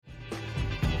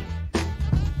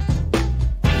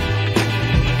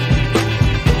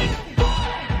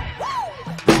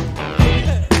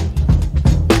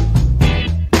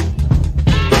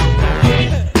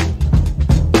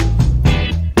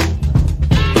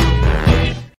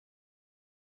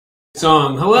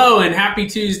Song. Hello and happy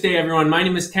Tuesday, everyone. My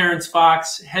name is Terrence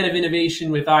Fox, Head of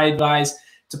Innovation with iAdvise.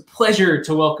 It's a pleasure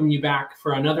to welcome you back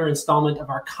for another installment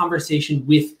of our Conversation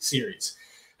With series.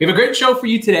 We have a great show for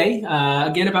you today.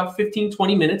 Again, about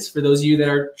 15-20 minutes for those of you that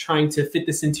are trying to fit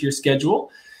this into your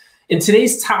schedule. And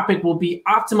today's topic will be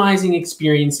optimizing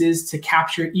experiences to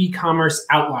capture e-commerce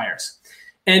outliers.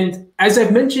 And as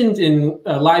I've mentioned in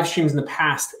live streams in the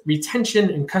past,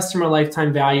 retention and customer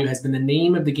lifetime value has been the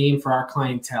name of the game for our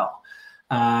clientele.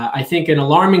 I think an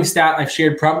alarming stat I've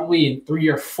shared probably in 3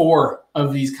 or 4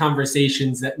 of these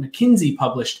conversations that McKinsey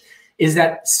published is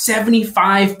that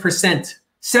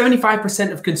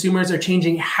 75% of consumers are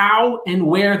changing how and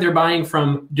where they're buying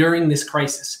from during this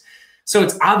crisis. So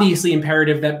it's obviously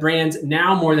imperative that brands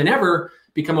now more than ever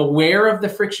become aware of the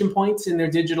friction points in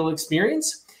their digital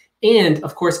experience and,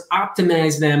 of course,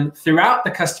 optimize them throughout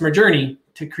the customer journey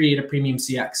to create a premium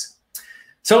CX.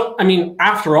 So, I mean,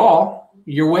 after all,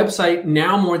 your website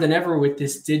now more than ever with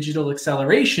this digital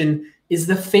acceleration is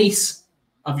the face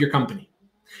of your company.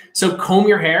 So comb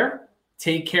your hair,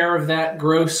 take care of that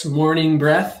gross morning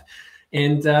breath,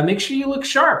 and make sure you look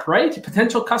sharp, right?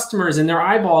 Potential customers and their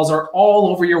eyeballs are all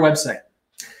over your website.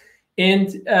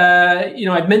 And,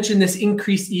 I've mentioned this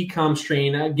increased e-com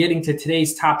strain. Getting to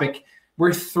today's topic,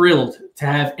 we're thrilled to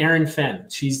have Erin Fenn.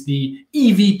 She's the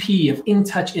EVP of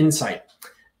Intouch Insight,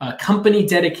 a company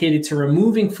dedicated to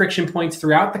removing friction points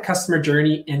throughout the customer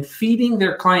journey and feeding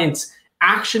their clients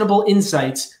actionable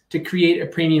insights to create a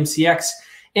premium CX.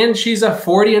 And she's a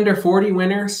 40 under 40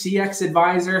 winner, CX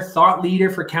advisor, thought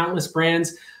leader for countless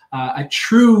brands, a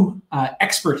true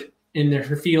expert in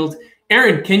her field.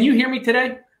 Erin, can you hear me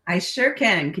today? I sure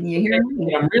can. Can you hear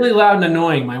me? I'm really loud and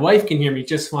annoying. My wife can hear me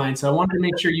just fine, so I wanted to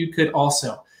make sure you could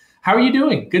also. How are you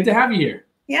doing? Good to have you here.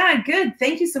 Yeah, good.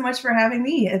 Thank you so much for having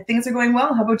me. Things are going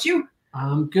well. How about you?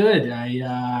 I'm good.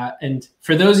 And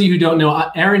for those of you who don't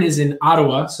know, Erin is in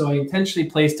Ottawa, so I intentionally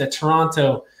placed a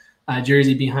Toronto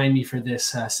jersey behind me for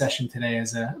this session today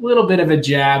as a little bit of a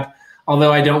jab,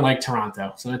 although I don't like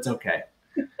Toronto, so it's okay.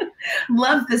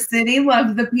 Love the city,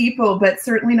 love the people, but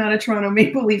certainly not a Toronto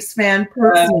Maple Leafs fan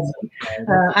personally.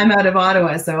 I'm out of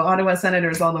Ottawa, so Ottawa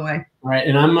Senators all the way. All right,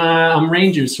 and I'm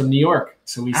Rangers from New York,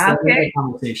 so we still have a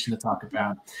conversation to talk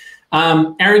about.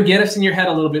 Erin, get us in your head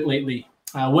a little bit lately.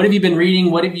 What have you been reading?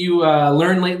 What have you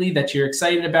learned lately that you're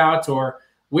excited about, or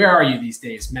where are you these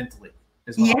days mentally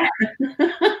as well? Yeah,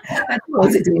 that's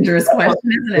always a dangerous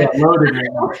question, isn't it?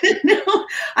 No,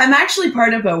 I'm actually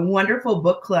part of a wonderful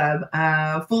book club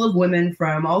full of women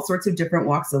from all sorts of different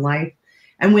walks of life.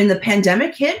 And when the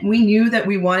pandemic hit, we knew that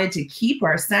we wanted to keep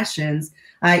our sessions,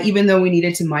 even though we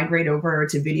needed to migrate over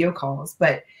to video calls.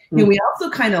 But we also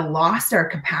kind of lost our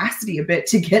capacity a bit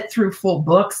to get through full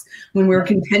books when we were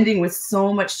contending with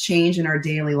so much change in our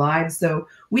daily lives. So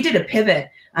we did a pivot,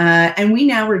 and we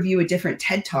now review a different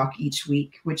TED Talk each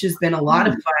week, which has been a lot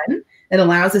of fun. It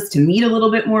allows us to meet a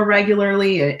little bit more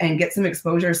regularly and get some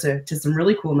exposure to some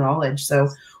really cool knowledge. So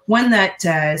one that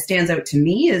stands out to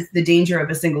me is The Danger of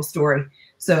a Single Story.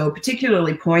 So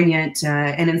particularly poignant,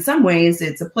 and in some ways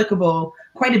it's applicable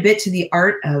quite a bit to the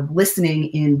art of listening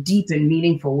in deep and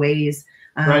meaningful ways.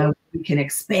 Right. We can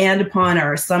expand upon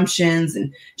our assumptions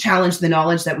and challenge the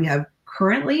knowledge that we have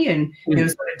currently and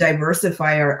sort of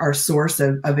diversify our source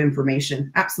of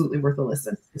information. Absolutely worth a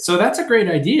listen. So that's a great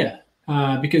idea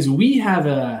because we have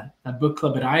a book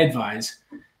club at iAdvise,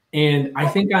 and I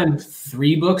think I'm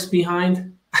 3 books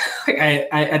behind. I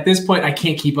at this point, I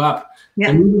can't keep up. Yeah.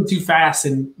 I'm moving too fast,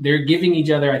 and they're giving each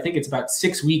other, I think it's about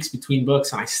 6 weeks between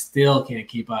books, and I still can't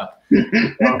keep up.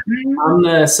 So I'm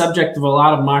the subject of a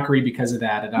lot of mockery because of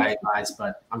that at iAdvise,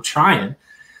 but I'm trying.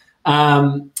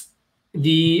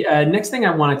 The next thing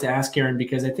I wanted to ask Erin,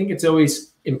 because I think it's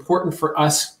always important for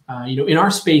us, in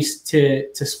our space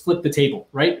to flip the table,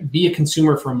 right? Be a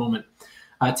consumer for a moment.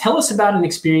 Tell us about an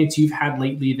experience you've had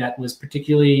lately that was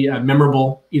particularly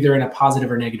memorable, either in a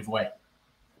positive or negative way.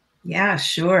 Yeah,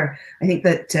 sure. I think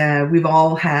that we've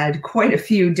all had quite a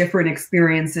few different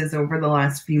experiences over the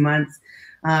last few months.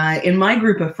 In my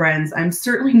group of friends, I'm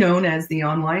certainly known as the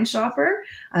online shopper.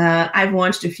 I've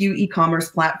launched a few e-commerce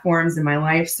platforms in my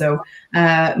life, so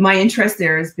my interest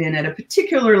there has been at a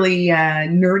particularly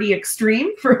nerdy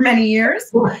extreme for many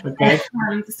years. Okay.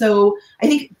 So I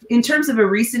think in terms of a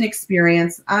recent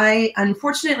experience, I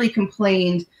unfortunately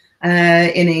complained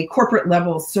in a corporate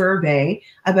level survey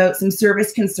about some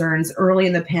service concerns early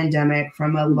in the pandemic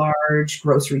from a large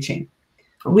grocery chain.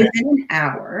 Okay. Within an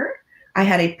hour, I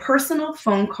had a personal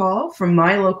phone call from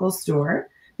my local store.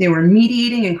 They were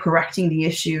mediating and correcting the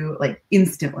issue like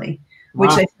instantly.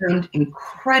 which I found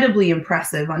incredibly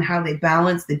impressive on how they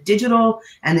balance the digital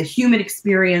and the human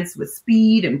experience with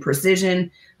speed and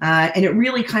precision. And it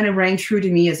really kind of rang true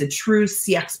to me as a true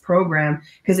CX program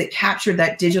because it captured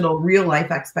that digital real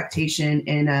life expectation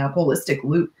in a holistic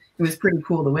loop. It was pretty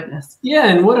cool to witness. Yeah,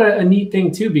 and what a neat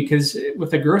thing too, because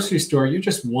with a grocery store, you're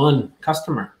just one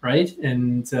customer, right?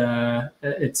 And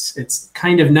it's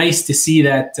kind of nice to see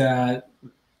that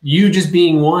you just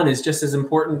being one is just as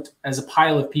important as a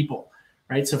pile of people,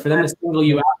 right? So for them to single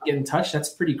you out, get in touch, that's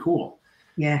pretty cool.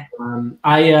 Yeah.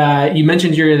 You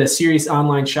mentioned you're the serious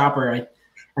online shopper.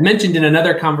 I mentioned in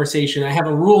another conversation, I have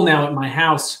a rule now at my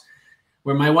house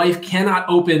where my wife cannot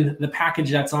open the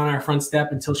package that's on our front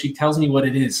step until she tells me what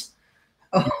it is.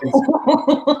 I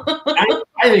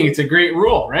think it's a great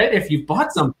rule, right? If you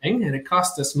bought something and it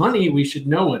cost us money, we should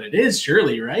know what it is,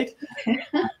 surely, right?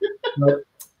 But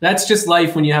that's just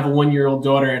life when you have a 1-year-old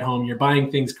daughter at home. You're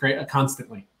buying things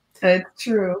constantly. It's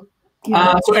true.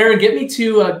 Yeah. So Erin, give me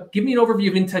an overview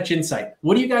of Intouch Insight.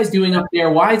 What are you guys doing up there?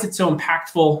 Why is it so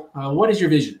impactful? What is your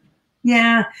vision?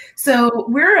 Yeah, so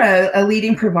we're a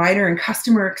leading provider in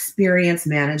customer experience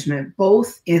management,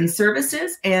 both in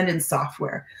services and in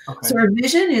software. Okay. So our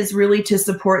vision is really to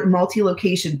support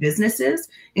multi-location businesses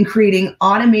in creating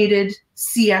automated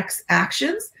CX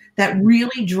actions that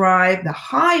really drive the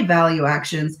high value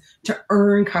actions to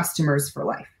earn customers for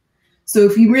life. So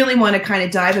if you really want to kind of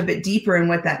dive a bit deeper in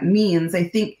what that means, I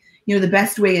think, the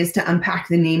best way is to unpack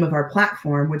the name of our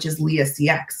platform, which is LEA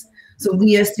CX. So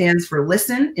LEA stands for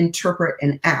listen, interpret,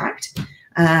 and act.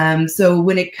 So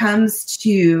when it comes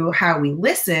to how we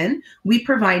listen, we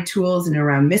provide tools in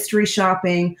around mystery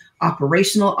shopping,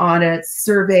 operational audits,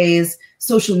 surveys,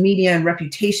 social media and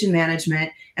reputation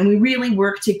management. And we really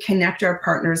work to connect our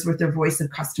partners with their voice of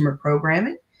customer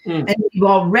programming. And you've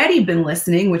already been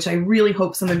listening, which I really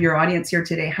hope some of your audience here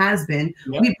today has been.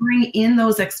 Yep. We bring in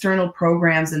those external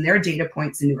programs and their data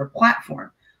points into our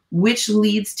platform, which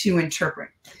leads to interpret.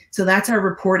 So that's our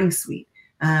reporting suite.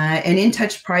 And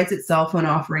Intouch prides itself on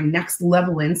offering next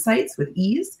level insights with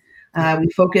ease. We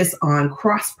focus on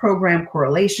cross-program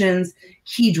correlations,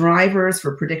 key drivers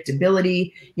for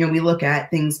predictability. We look at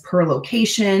things per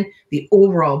location, the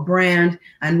overall brand,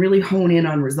 and really hone in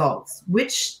on results,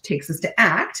 which takes us to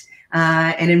act.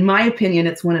 And in my opinion,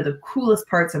 it's one of the coolest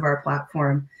parts of our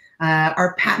platform.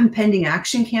 Our patent pending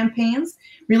action campaigns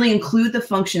really include the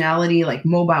functionality like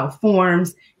mobile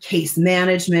forms, case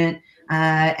management,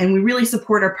 and we really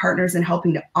support our partners in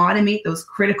helping to automate those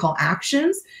critical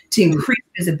actions to increase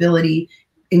visibility,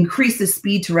 increase the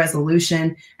speed to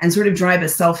resolution, and sort of drive a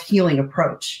self-healing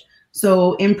approach.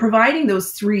 So in providing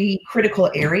those 3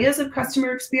 critical areas of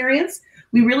customer experience,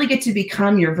 we really get to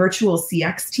become your virtual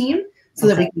CX team so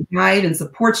that we can guide and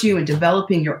support you in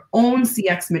developing your own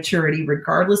CX maturity,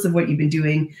 regardless of what you've been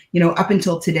doing, up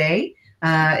until today.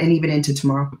 And even into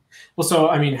tomorrow. Well, so,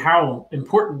 I mean, how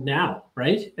important now,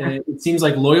 right? It seems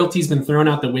like loyalty's been thrown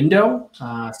out the window.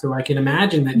 So I can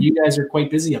imagine that you guys are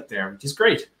quite busy up there, which is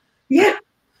great. Yeah,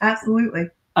 absolutely.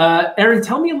 Erin,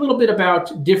 tell me a little bit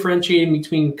about differentiating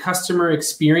between customer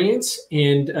experience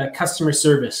and customer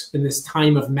service in this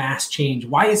time of mass change.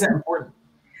 Why is that important?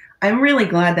 I'm really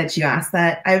glad that you asked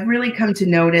that. I've really come to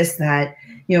notice that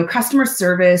customer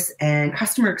service and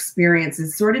customer experience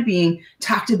is sort of being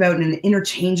talked about in an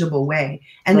interchangeable way,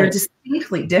 and they're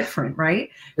distinctly different, right?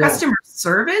 Yeah. Customer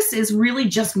service is really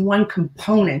just one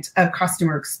component of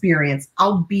customer experience,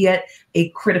 albeit a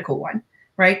critical one,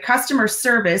 right? Customer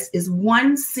service is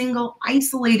one single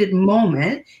isolated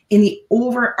moment in the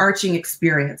overarching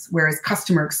experience, whereas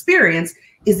customer experience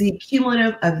is the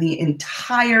cumulative of the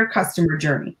entire customer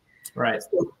journey. Right.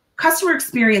 So, customer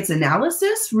experience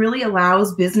analysis really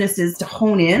allows businesses to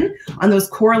hone in on those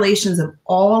correlations of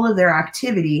all of their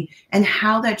activity and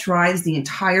how that drives the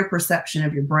entire perception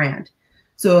of your brand.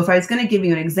 So if I was going to give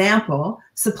you an example,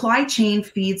 supply chain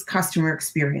feeds customer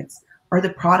experience. Are the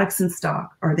products in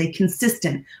stock? Are they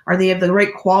consistent? Are they of the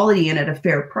right quality and at a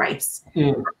fair price?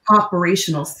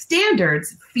 Operational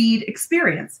standards feed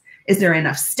experience. Is there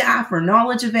enough staff or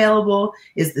knowledge available?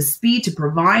 Is the speed to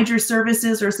provide your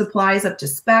services or supplies up to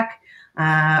spec?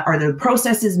 Are the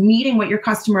processes meeting what your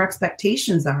customer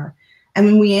expectations are? And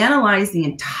when we analyze the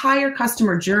entire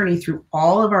customer journey through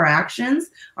all of our actions,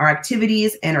 our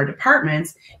activities, and our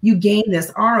departments, you gain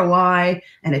this ROI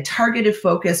and a targeted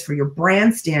focus for your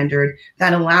brand standard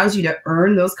that allows you to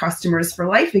earn those customers for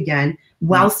life again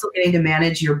while still getting to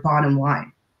manage your bottom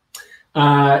line.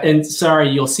 And sorry,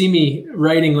 you'll see me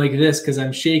writing like this because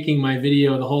I'm shaking my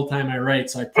video the whole time I write.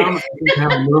 So I promise I how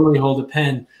I normally hold a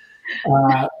pen.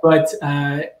 But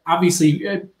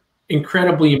obviously,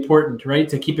 incredibly important, right,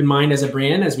 to keep in mind as a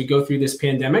brand as we go through this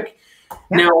pandemic.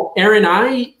 Now, Erin,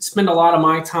 I spend a lot of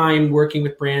my time working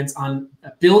with brands on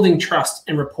building trust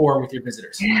and rapport with your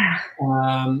visitors. Yeah.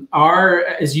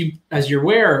 As you're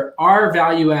aware, our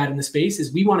value add in the space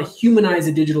is we want to humanize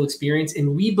a digital experience,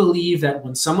 and we believe that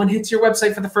when someone hits your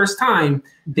website for the first time,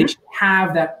 they should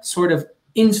have that sort of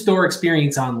in-store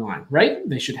experience online, right?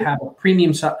 They should have a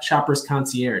premium shopper's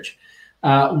concierge.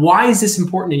 Why is this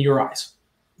important in your eyes?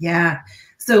 Yeah.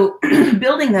 So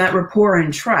building that rapport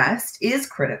and trust is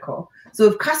critical. So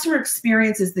if customer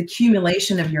experience is the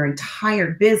accumulation of your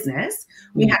entire business,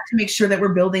 we have to make sure that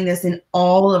we're building this in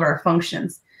all of our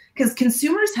functions, because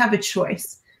consumers have a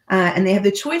choice, and they have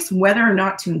the choice whether or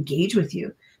not to engage with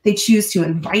you. They choose to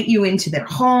invite you into their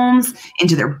homes,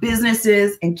 into their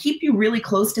businesses, and keep you really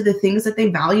close to the things that they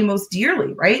value most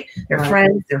dearly, right? Their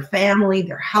friends, their family,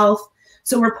 their health.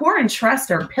 So rapport and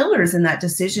trust are pillars in that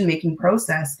decision-making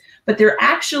process, but they're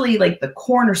actually like the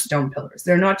cornerstone pillars.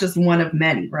 They're not just one of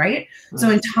many, right? So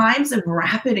in times of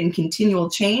rapid and continual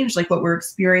change, like what we're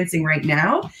experiencing right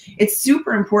now, it's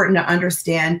super important to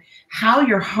understand how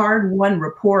your hard-won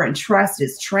rapport and trust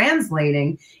is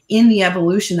translating in the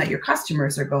evolution that your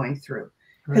customers are going through.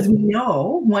 Because we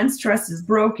know once trust is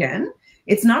broken,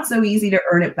 it's not so easy to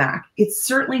earn it back. It's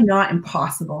certainly not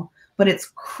impossible, but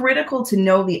it's critical to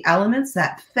know the elements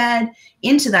that fed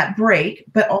into that break,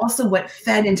 but also what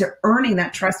fed into earning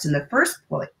that trust in the first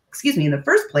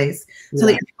place, so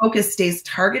that your focus stays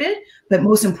targeted, but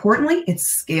most importantly,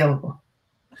 it's scalable.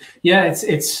 Yeah,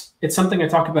 it's something I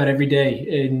talk about every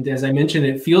day. And as I mentioned,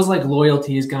 it feels like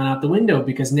loyalty has gone out the window,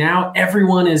 because now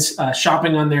everyone is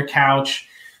shopping on their couch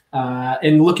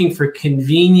and looking for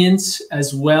convenience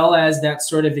as well as that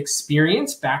sort of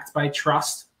experience backed by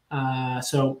trust.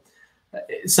 So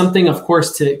something, of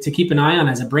course, to keep an eye on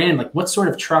as a brand, like what sort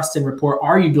of trust and rapport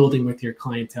are you building with your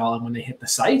clientele and when they hit the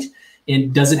site,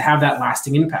 and does it have that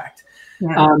lasting impact?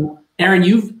 Erin,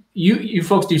 you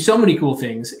folks do so many cool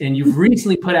things, and you've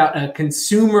recently put out a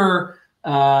consumer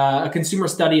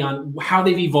study on how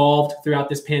they've evolved throughout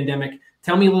this pandemic.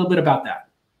 Tell me a little bit about that.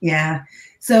 Yeah.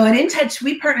 So at Intouch,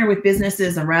 we partner with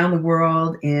businesses around the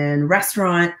world in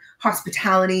restaurant,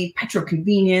 hospitality,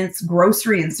 petro-convenience,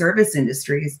 grocery, and service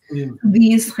industries.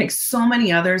 These, like so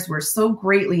many others, were so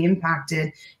greatly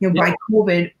impacted, by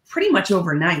COVID pretty much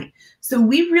overnight. So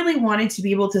we really wanted to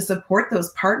be able to support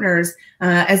those partners,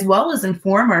 as well as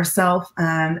inform ourselves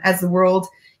as the world,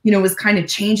 was kind of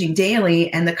changing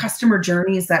daily, and the customer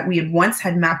journeys that we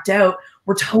had mapped out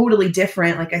were totally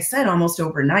different, like I said, almost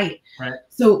overnight. Right.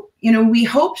 So, we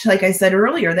hoped, like I said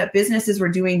earlier, that businesses were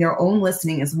doing their own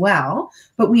listening as well.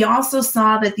 But we also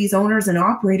saw that these owners and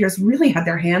operators really had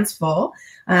their hands full.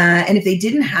 And if they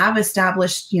didn't have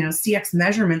established, CX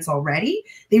measurements already,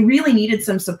 they really needed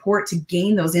some support to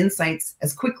gain those insights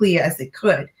as quickly as they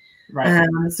could. Right.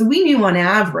 So we knew on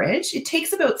average, it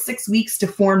takes about 6 weeks to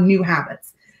form new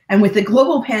habits. And with the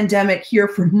global pandemic here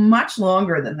for much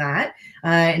longer than that,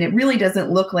 and it really doesn't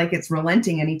look like it's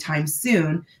relenting anytime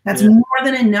soon, that's more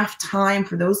than enough time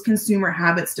for those consumer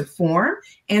habits to form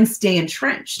and stay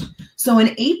entrenched. So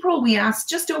in April, we asked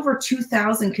just over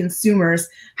 2,000 consumers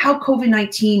how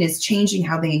COVID-19 is changing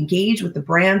how they engage with the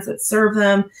brands that serve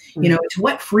them, to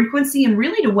what frequency and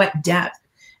really to what depth.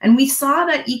 And we saw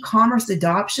that e-commerce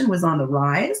adoption was on the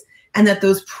rise, and that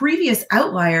those previous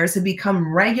outliers have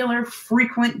become regular,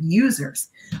 frequent users.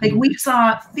 Like we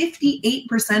saw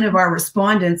 58% of our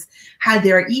respondents had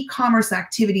their e-commerce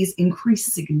activities increase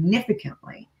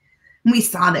significantly. And we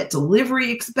saw that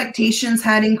delivery expectations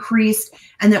had increased,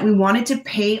 and that we wanted to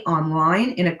pay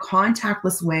online in a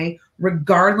contactless way,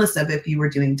 regardless of if you were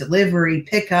doing delivery,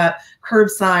 pickup,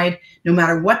 curbside, no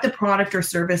matter what the product or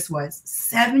service was.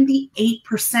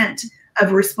 78%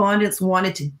 of respondents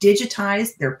wanted to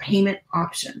digitize their payment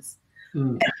options.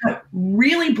 And what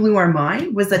really blew our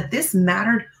mind was that this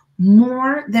mattered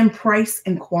more than price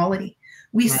and quality.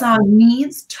 We saw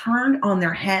needs turned on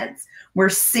their heads, where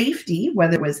safety,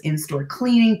 whether it was in-store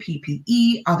cleaning,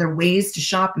 PPE, other ways to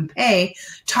shop and pay,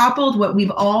 toppled what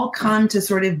we've all come to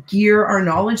sort of gear our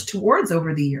knowledge towards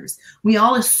over the years. We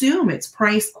all assume it's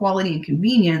price, quality, and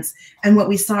convenience, and what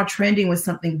we saw trending was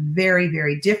something very,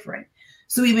 very different.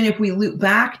 So even if we loop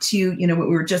back to, what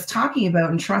we were just talking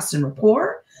about in trust and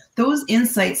rapport, those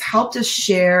insights helped us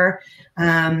share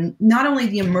not only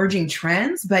the emerging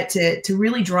trends, but to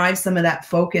really drive some of that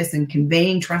focus and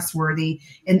conveying trustworthiness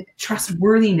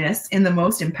in the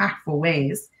most impactful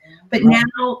ways. But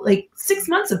now, like 6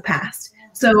 months have passed.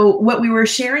 So what we were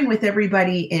sharing with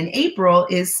everybody in April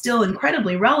is still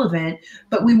incredibly relevant,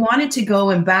 but we wanted to go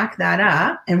and back that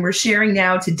up. And we're sharing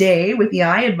now today with the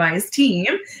iAdvise team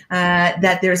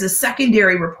that there's a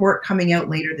secondary report coming out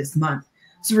later this month.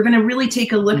 So we're going to really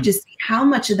take a look to see how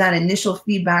much of that initial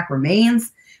feedback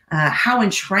remains, how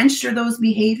entrenched are those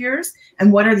behaviors,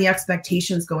 and what are the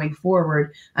expectations going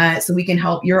forward, so we can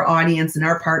help your audience and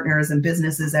our partners and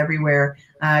businesses everywhere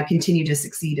continue to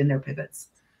succeed in their pivots.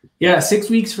 Yeah, 6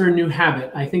 weeks for a new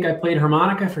habit. I think I played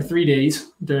harmonica for 3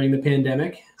 days during the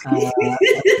pandemic.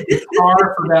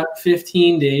 Guitar for about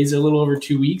 15 days, a little over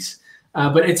 2 weeks.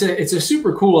 But it's a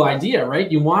super cool idea,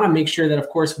 right? You want to make sure that, of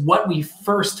course, what we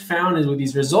first found is with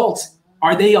these results,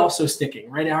 are they also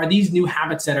sticking, right? Are these new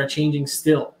habits that are changing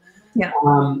still? Yeah.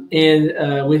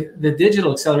 And with the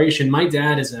digital acceleration, my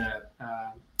dad is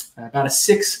about a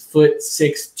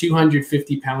 6'6",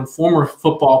 250-pound former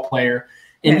football player.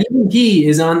 And even he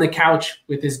is on the couch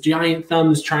with his giant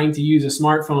thumbs trying to use a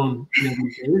smartphone,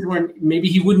 where maybe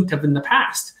he wouldn't have in the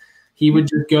past. He would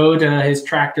just go to his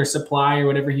Tractor Supply or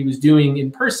whatever he was doing in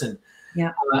person.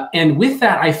 Yeah. And with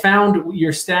that, I found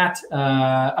your stat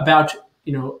about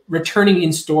returning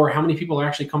in store, how many people are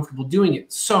actually comfortable doing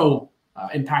it. So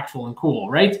impactful and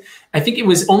cool, right? I think it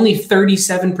was only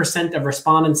 37% of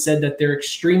respondents said that they're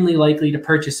extremely likely to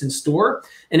purchase in store,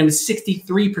 and it was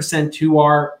 63% who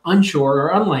are unsure or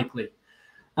unlikely.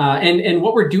 And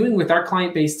what we're doing with our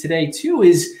client base today too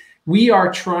is we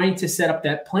are trying to set up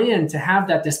that plan to have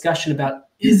that discussion about,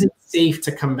 is it safe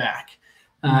to come back?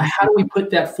 How do we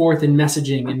put that forth in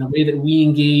messaging in the way that we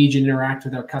engage and interact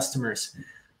with our customers?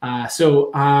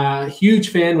 So huge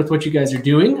fan with what you guys are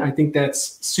doing. I think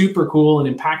that's super cool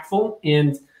and impactful.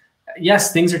 And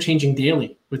yes, things are changing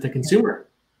daily with the consumer,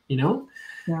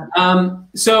 Yeah.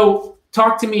 So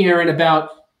talk to me, Erin,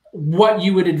 about what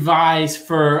you would advise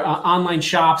for online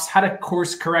shops, how to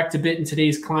course correct a bit in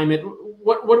today's climate.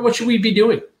 What should we be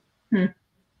doing?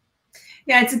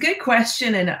 Yeah, it's a good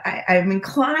question, and I'm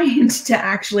inclined to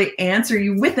actually answer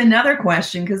you with another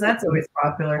question, because that's always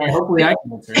popular. Hopefully I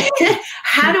can answer it.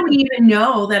 How do we even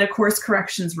know that a course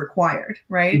correction is required,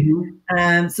 right?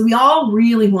 Mm-hmm. So we all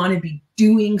really want to be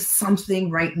doing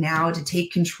something right now to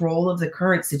take control of the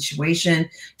current situation,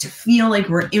 to feel like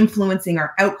we're influencing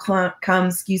our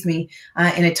outcomes, in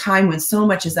a time when so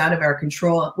much is out of our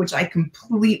control, which I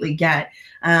completely get.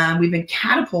 We've been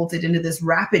catapulted into this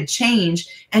rapid change,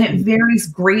 and it varies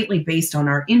greatly based on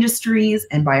our industries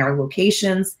and by our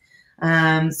locations.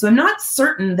 So I'm not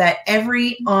certain that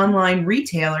every online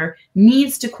retailer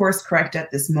needs to course correct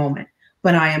at this moment,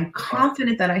 but I am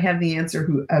confident that I have the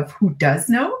answer of who does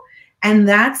know. And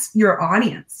that's your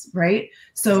audience, right?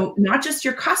 So not just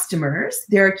your customers,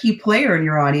 they're a key player in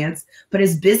your audience, but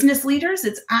as business leaders,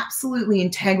 it's absolutely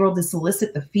integral to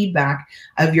solicit the feedback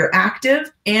of your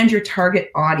active and your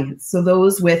target audience. So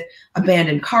those with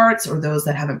abandoned carts or those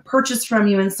that haven't purchased from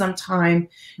you in some time,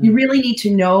 you really need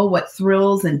to know what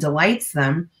thrills and delights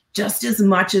them just as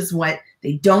much as what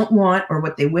they don't want or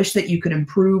what they wish that you could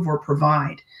improve or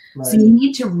provide. Right. So you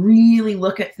need to really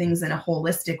look at things in a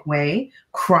holistic way,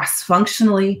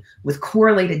 cross-functionally, with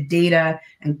correlated data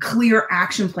and clear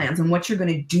action plans on what you're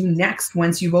going to do next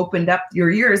once you've opened up your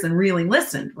ears and really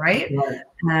listened, right?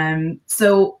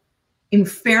 So in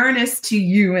fairness to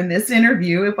you in this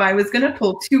interview, if I was going to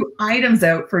pull 2 items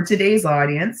out for today's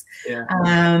audience,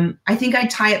 I think I'd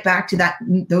tie it back to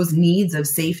those needs of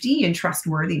safety and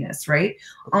trustworthiness, right?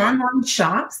 Online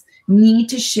shops need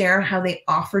to share how they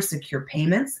offer secure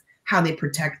payments, how they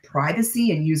protect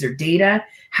privacy and user data,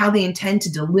 how they intend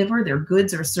to deliver their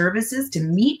goods or services to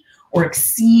meet or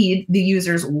exceed the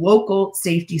user's local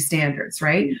safety standards,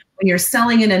 right? When you're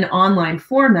selling in an online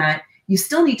format, you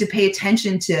still need to pay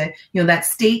attention to, that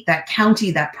state, that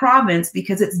county, that province,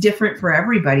 because it's different for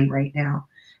everybody right now.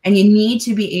 And you need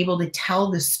to be able to tell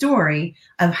the story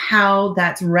of how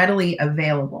that's readily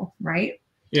available, right?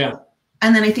 Yeah.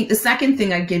 And then I think the second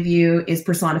thing I give you is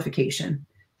personification.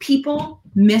 People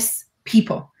miss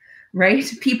people,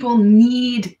 right? People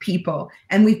need people.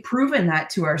 And we've proven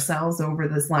that to ourselves over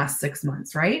this last 6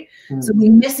 months, right? So we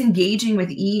miss engaging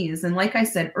with ease. And like I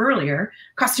said earlier,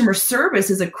 customer service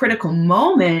is a critical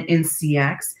moment in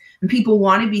CX, and people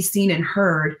want to be seen and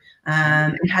heard,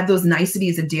 and have those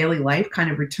niceties of daily life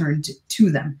kind of returned to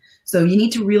them. So you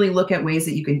need to really look at ways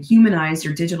that you can humanize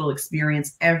your digital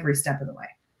experience every step of the way.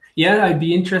 Yeah, I'd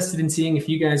be interested in seeing if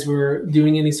you guys were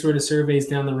doing any sort of surveys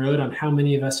down the road on how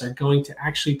many of us are going to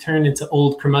actually turn into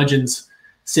old curmudgeons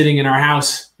sitting in our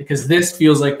house, because this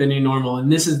feels like the new normal and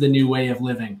this is the new way of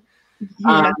living.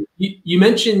 Yeah. You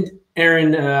mentioned,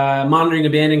 Erin, monitoring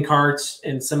abandoned carts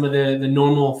and some of the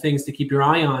normal things to keep your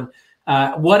eye on.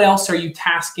 What else are you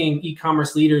tasking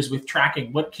e-commerce leaders with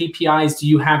tracking? What KPIs do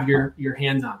you have your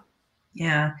hands on?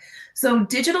 Yeah. So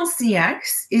digital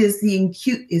CX is the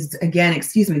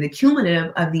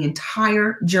cumulative of the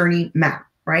entire journey map,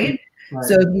 right? Right.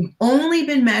 So if you've only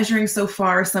been measuring so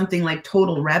far something like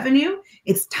total revenue,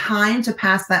 it's time to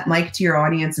pass that mic to your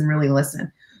audience and really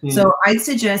listen. So I'd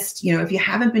suggest, if you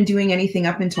haven't been doing anything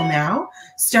up until now,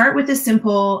 start with a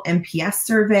simple NPS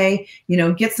survey,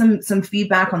 get some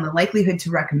feedback on the likelihood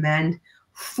to recommend,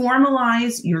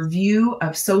 formalize your view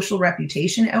of social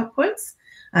reputation outputs.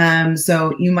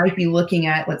 So you might be looking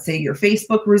at, let's say, your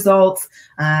Facebook results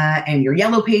and your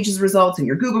Yellow Pages results and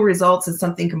your Google results as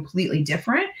something completely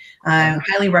different. I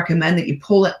highly recommend that you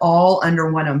pull it all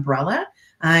under one umbrella.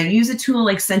 Use a tool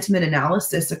like sentiment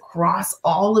analysis across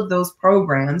all of those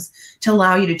programs to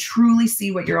allow you to truly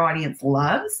see what your audience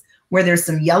loves, where there's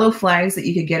some yellow flags that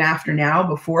you could get after now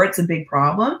before it's a big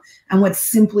problem, and what's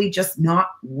simply just not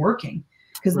working.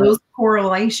 Because those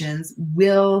correlations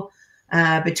will,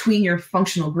 between your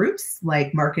functional groups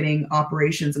like marketing,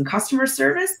 operations, and customer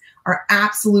service, are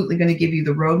absolutely going to give you the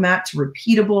roadmap to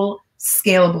repeatable,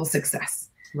 scalable success.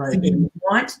 Right. So you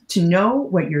want to know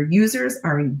what your users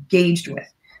are engaged with.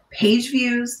 Page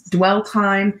views, dwell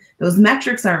time, those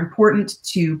metrics are important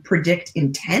to predict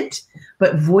intent,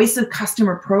 but voice of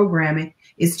customer programming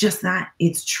is just that.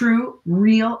 It's true,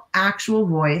 real, actual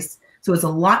voice. So it's a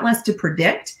lot less to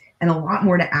predict and a lot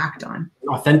more to act on.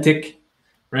 Authentic,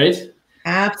 right?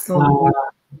 Absolutely.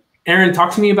 Erin,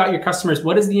 talk to me about your customers.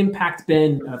 What has the impact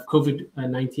been of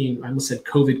COVID-19? I almost said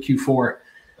COVID Q4.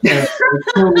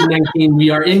 COVID-19, we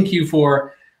are in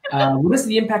Q4. What has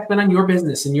the impact been on your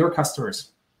business and your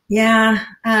customers? Yeah,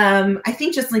 I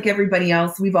think just like everybody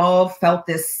else, we've all felt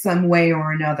this some way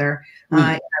or another in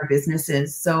our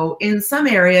businesses. So in some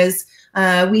areas,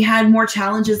 we had more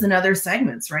challenges than other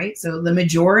segments, right? So the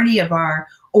majority of our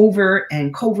overt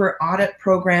and covert audit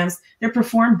programs, they're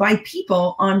performed by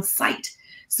people on site.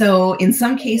 So in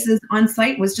some cases,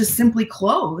 on-site was just simply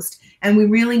closed, and we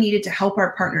really needed to help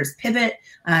our partners pivot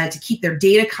to keep their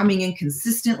data coming in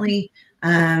consistently.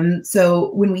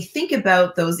 So when we think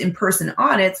about those in-person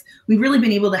audits, we've really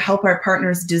been able to help our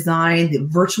partners design the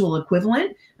virtual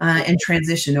equivalent and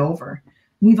transition over.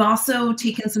 We've also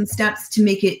taken some steps to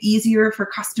make it easier for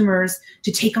customers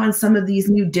to take on some of these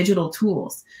new digital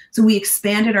tools. So we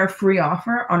expanded our free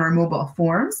offer on our mobile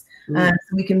forms. So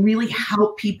we can really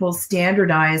help people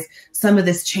standardize some of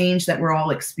this change that we're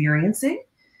all experiencing.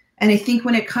 And I think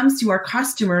when it comes to our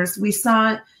customers, we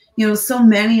saw, so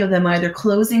many of them either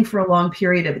closing for a long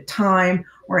period of time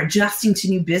or adjusting to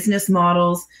new business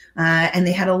models. And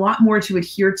they had a lot more to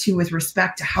adhere to with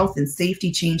respect to health and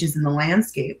safety changes in the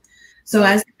landscape. So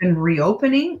as they've been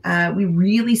reopening, we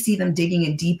really see them digging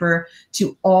in deeper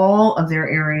to all of their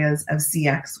areas of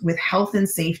CX, with health and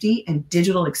safety and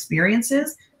digital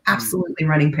experiences absolutely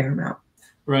running paramount.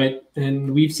 Right.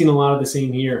 And we've seen a lot of the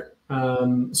same here.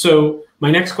 So my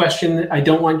next question, I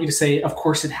don't want you to say, of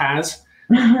course it has.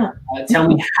 Tell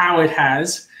me how it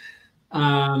has.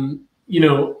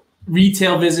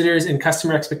 Retail visitors and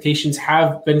customer expectations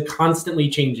have been constantly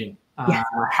changing.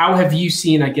 How have you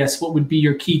seen, I guess, what would be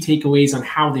your key takeaways on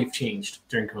how they've changed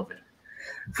during COVID?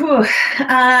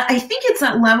 I think it's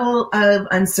that level of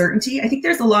uncertainty. I think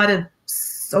there's a lot of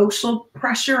social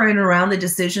pressure in and around the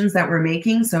decisions that we're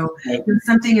making. So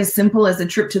something as simple as a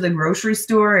trip to the grocery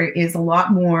store is a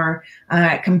lot more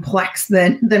complex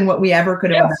than what we ever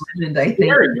could have imagined, I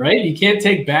think. Right? You can't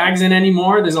take bags in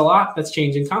anymore. There's a lot that's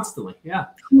changing constantly. Yeah.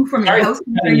 From your house,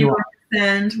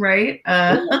 right?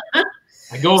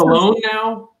 I go alone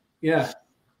now. Yeah.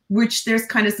 Which there's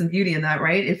kind of some beauty in that,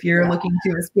 right? If you're looking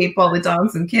to escape all the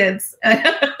dogs and kids,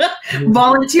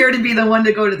 volunteer to be the one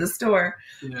to go to the store.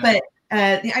 Yeah. But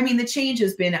the change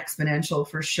has been exponential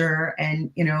for sure.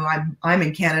 And, I'm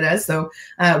in Canada. So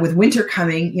with winter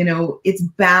coming, it's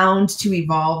bound to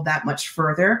evolve that much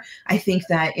further. I think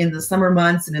that in the summer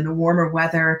months and in the warmer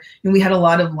weather, we had a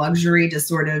lot of luxury to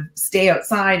sort of stay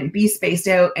outside and be spaced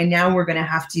out. And now we're going to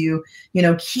have to,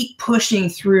 keep pushing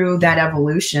through that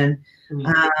evolution.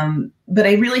 But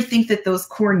I really think that those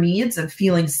core needs of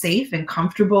feeling safe and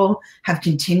comfortable have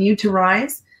continued to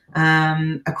rise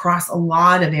across a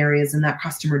lot of areas in that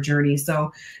customer journey.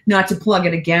 So not to plug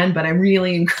it again, but I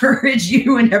really encourage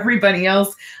you and everybody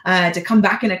else to come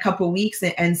back in a couple of weeks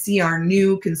and see our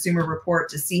new consumer report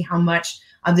to see how much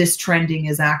of this trending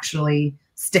is actually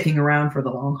sticking around for the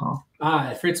long haul.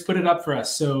 Fritz put it up for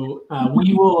us. So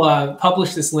we will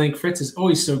publish this link. Fritz is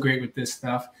always so great with this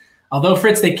stuff. Although,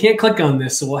 Fritz, they can't click on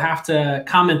this, so we'll have to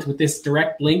comment with this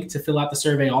direct link to fill out the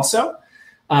survey also.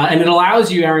 And it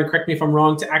allows you, Erin, correct me if I'm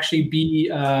wrong, to actually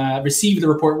receive the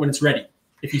report when it's ready,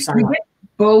 if you sign up.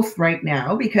 both right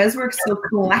now, because we're still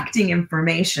collecting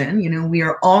information. You know, we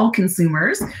are all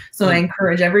consumers. So I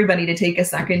encourage everybody to take a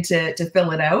second to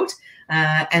fill it out.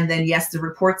 And then, yes, the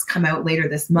reports come out later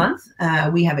this month.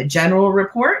 We have a general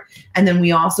report, and then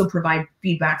we also provide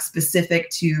feedback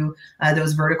specific to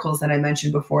those verticals that I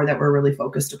mentioned before that we're really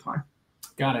focused upon.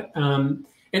 Got it. And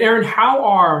Erin, how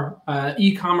are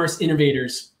e-commerce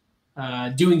innovators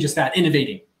doing just that,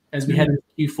 innovating as we head into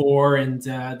Q4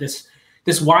 and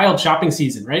this wild shopping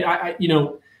season, right? I you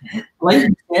know, like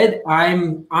you said,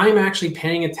 I'm actually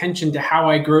paying attention to how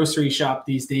I grocery shop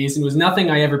these days, and it was nothing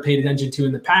I ever paid attention to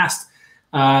in the past.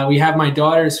 We have my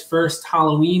daughter's first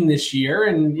Halloween this year,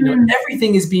 and you know,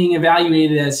 everything is being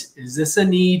evaluated as, is this a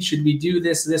need? Should we do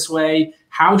this way?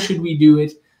 How should we do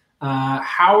it?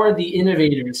 How are the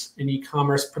innovators in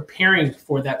e-commerce preparing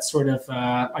for that sort of,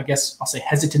 I guess I'll say,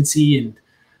 hesitancy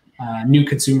and new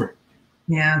consumer?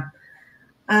 Yeah.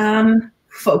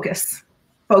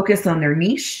 Focus on their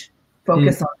niche,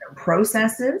 focus on their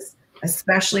processes,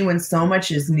 especially when so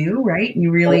much is new, right?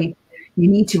 You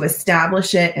need to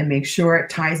establish it and make sure it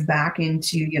ties back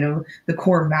into, you know, the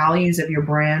core values of your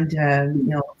brand, you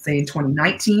know, say in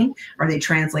 2019, are they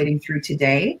translating through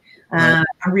today? A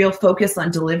real focus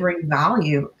on delivering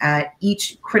value at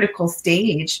each critical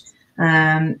stage,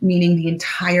 meaning the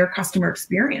entire customer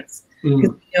experience.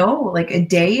 Because, you know, like a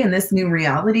day in this new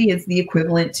reality is the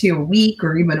equivalent to a week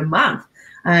or even a month.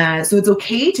 So it's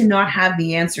okay to not have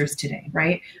the answers today,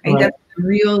 right? I think that's what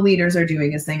real leaders are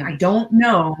doing, is saying, I don't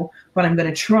know, but I'm going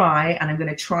to try, and I'm going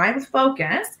to try with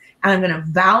focus, and I'm going to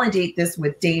validate this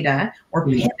with data or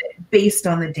pivot based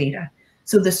on the data.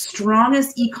 So the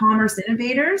strongest e-commerce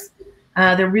innovators,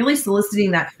 they're really soliciting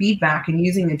that feedback and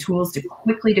using the tools to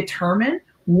quickly determine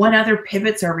what other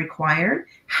pivots are required,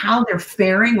 how they're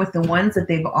faring with the ones that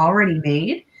they've already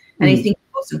made. And I think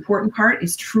the most important part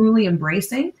is truly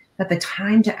embracing that the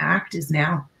time to act is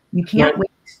now. You can't wait.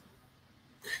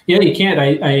 Yeah, you can't.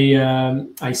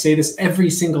 I say this every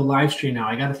single live stream now.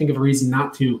 I got to think of a reason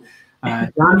not to.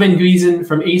 John Van Guyzen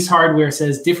from Ace Hardware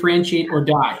says, differentiate or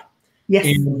die. Yes.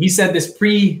 And he said this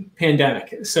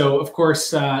pre-pandemic. So, of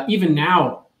course, even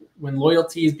now, when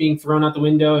loyalty is being thrown out the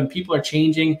window and people are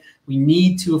changing, we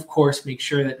need to, of course, make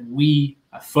sure that we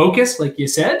focus, like you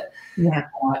said,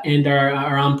 and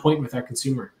are on point with our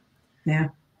consumer. Yeah.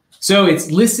 So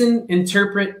it's listen,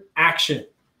 interpret, action.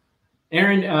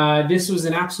 Erin, this was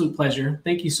an absolute pleasure.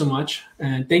 Thank you so much.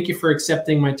 And thank you for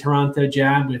accepting my Toronto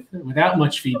jab without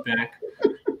much feedback.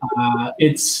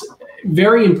 It's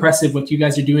very impressive what you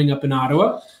guys are doing up in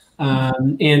Ottawa.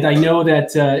 And I know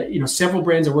that you know, several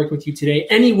brands are working with you today.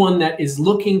 Anyone that is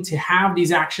looking to have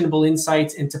these actionable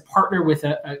insights and to partner with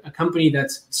a company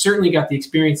that's certainly got the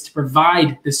experience to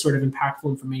provide this sort of impactful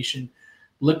information,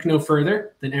 look no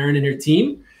further than Erin and her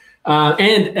team.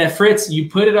 And Fritz, you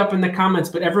put it up in the comments,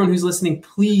 but everyone who's listening,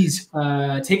 please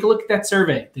take a look at that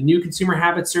survey, the New Consumer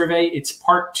Habits Survey. It's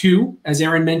part 2, as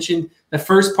Erin mentioned. The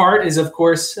first part is, of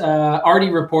course, already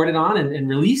reported on and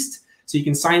released, so you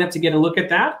can sign up to get a look at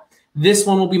that. This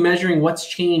one will be measuring what's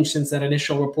changed since that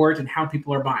initial report and how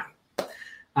people are buying.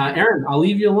 Erin, I'll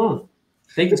leave you alone.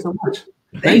 Thank you so much.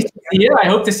 Thanks. Yeah, I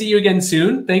hope to see you again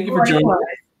soon. Thank you for joining.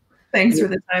 Thanks for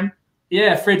the time.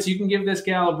 Yeah, Fritz, you can give this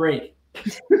gal a break.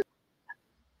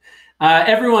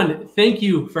 Everyone, thank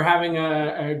you for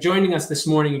joining us this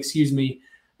morning. Excuse me.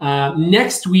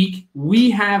 Next week,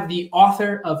 we have the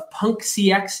author of Punk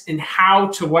CX and How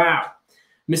to Wow,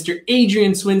 Mr.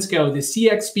 Adrian Swinsko, the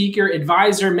CX speaker,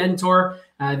 advisor, mentor,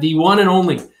 the one and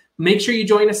only. Make sure you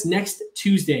join us next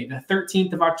Tuesday, the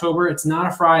 13th of October. It's not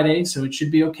a Friday, so it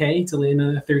should be okay till the end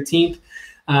of the 13th.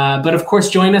 But of course,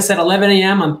 join us at 11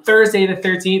 a.m. on Thursday the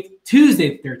 13th,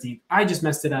 Tuesday the 13th. I just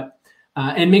messed it up.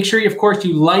 And make sure, you, of course,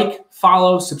 you like,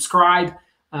 follow, subscribe,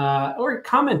 or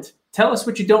comment. Tell us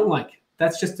what you don't like.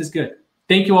 That's just as good.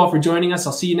 Thank you all for joining us.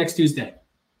 I'll see you next Tuesday.